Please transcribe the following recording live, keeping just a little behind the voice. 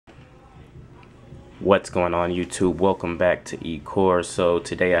What's going on, YouTube? Welcome back to eCore. So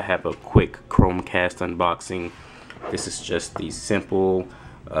today I have a quick Chromecast unboxing. This is just the simple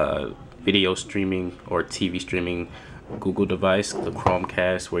video streaming or TV streaming Google device, the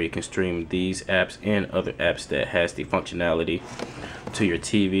Chromecast, where you can stream these apps and other apps that has the functionality to your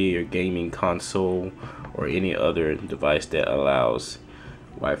TV, your gaming console, or any other device that allows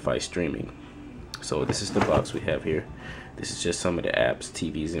Wi-Fi streaming. So this is the box we have here. This is just some of the apps,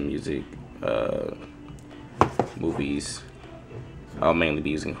 TVs and music, movies. I'll mainly be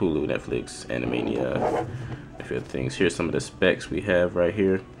using Hulu, Netflix, Animania, a few other things. Here's some of the specs we have right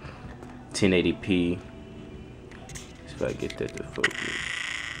here. 1080p. If I get that to focus.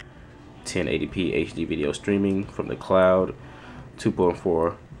 1080p HD video streaming from the cloud.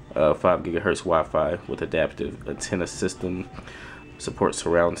 2.4 5 gigahertz Wi-Fi with adaptive antenna system. Supports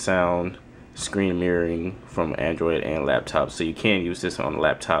surround sound. Screen mirroring from Android and laptops, so you can use this on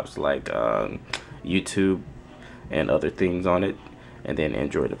laptops like YouTube and other things on it, and then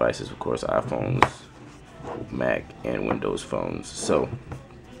Android devices, of course, iPhones, Mac, and Windows phones. So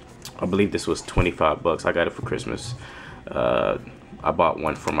I believe this was 25 bucks. I got it for Christmas. I bought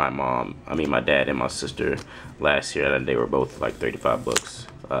one for my dad and my sister last year, and they were both like 35 bucks.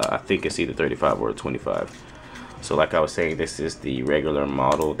 I think it's either 35 or 25. So like I was saying, this is the regular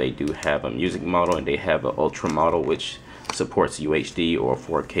model. They do have a music model and they have an ultra model which supports UHD or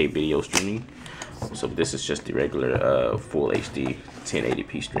 4K video streaming. So this is just the regular full HD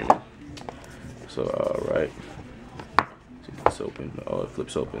 1080p streaming. So alright, it's open. Oh, it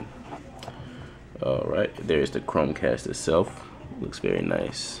flips open. Alright, there's the Chromecast itself. Looks very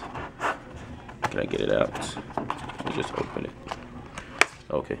nice. Can I get it out? Let me just open it.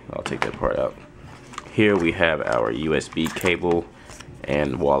 Okay, I'll take that part out. Here we have our USB cable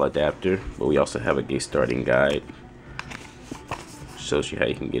and wall adapter, but we also have a get starting guide. Shows you how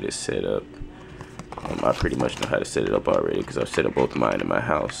you can get it set up. I pretty much know how to set it up already because I've set up both mine in my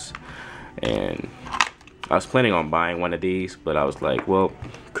house. And I was planning on buying one of these, but I was like, well,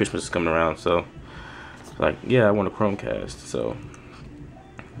 Christmas is coming around, so like, yeah, I want a Chromecast. So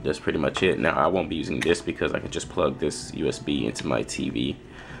that's pretty much it. Now I won't be using this because I can just plug this USB into my TV.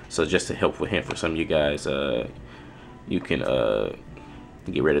 So just a helpful hint for some of you guys, you can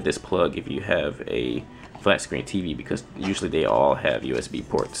get rid of this plug if you have a flat screen TV, because usually they all have USB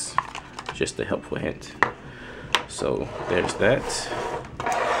ports. Just a helpful hint. So there's that.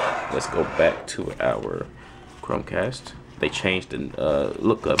 Let's go back to our Chromecast. They changed the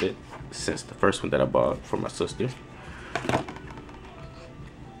look of it since the first one that I bought for my sister.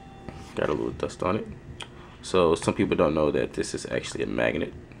 Got a little dust on it. So some people don't know that this is actually a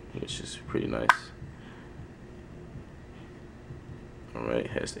magnet, which is pretty nice. Alright,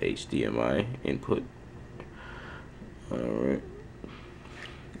 has HDMI input. Alright.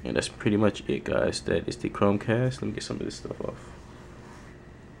 And that's pretty much it, guys. That is the Chromecast. Let me get some of this stuff off.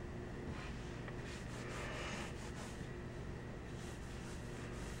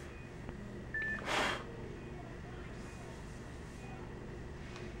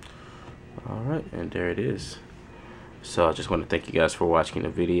 Alright, and there it is. So I just want to thank you guys for watching the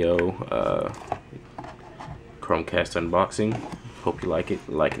video, Chromecast unboxing. Hope you like it.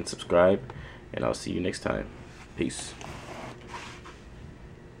 Like and subscribe, and I'll see you next time. Peace.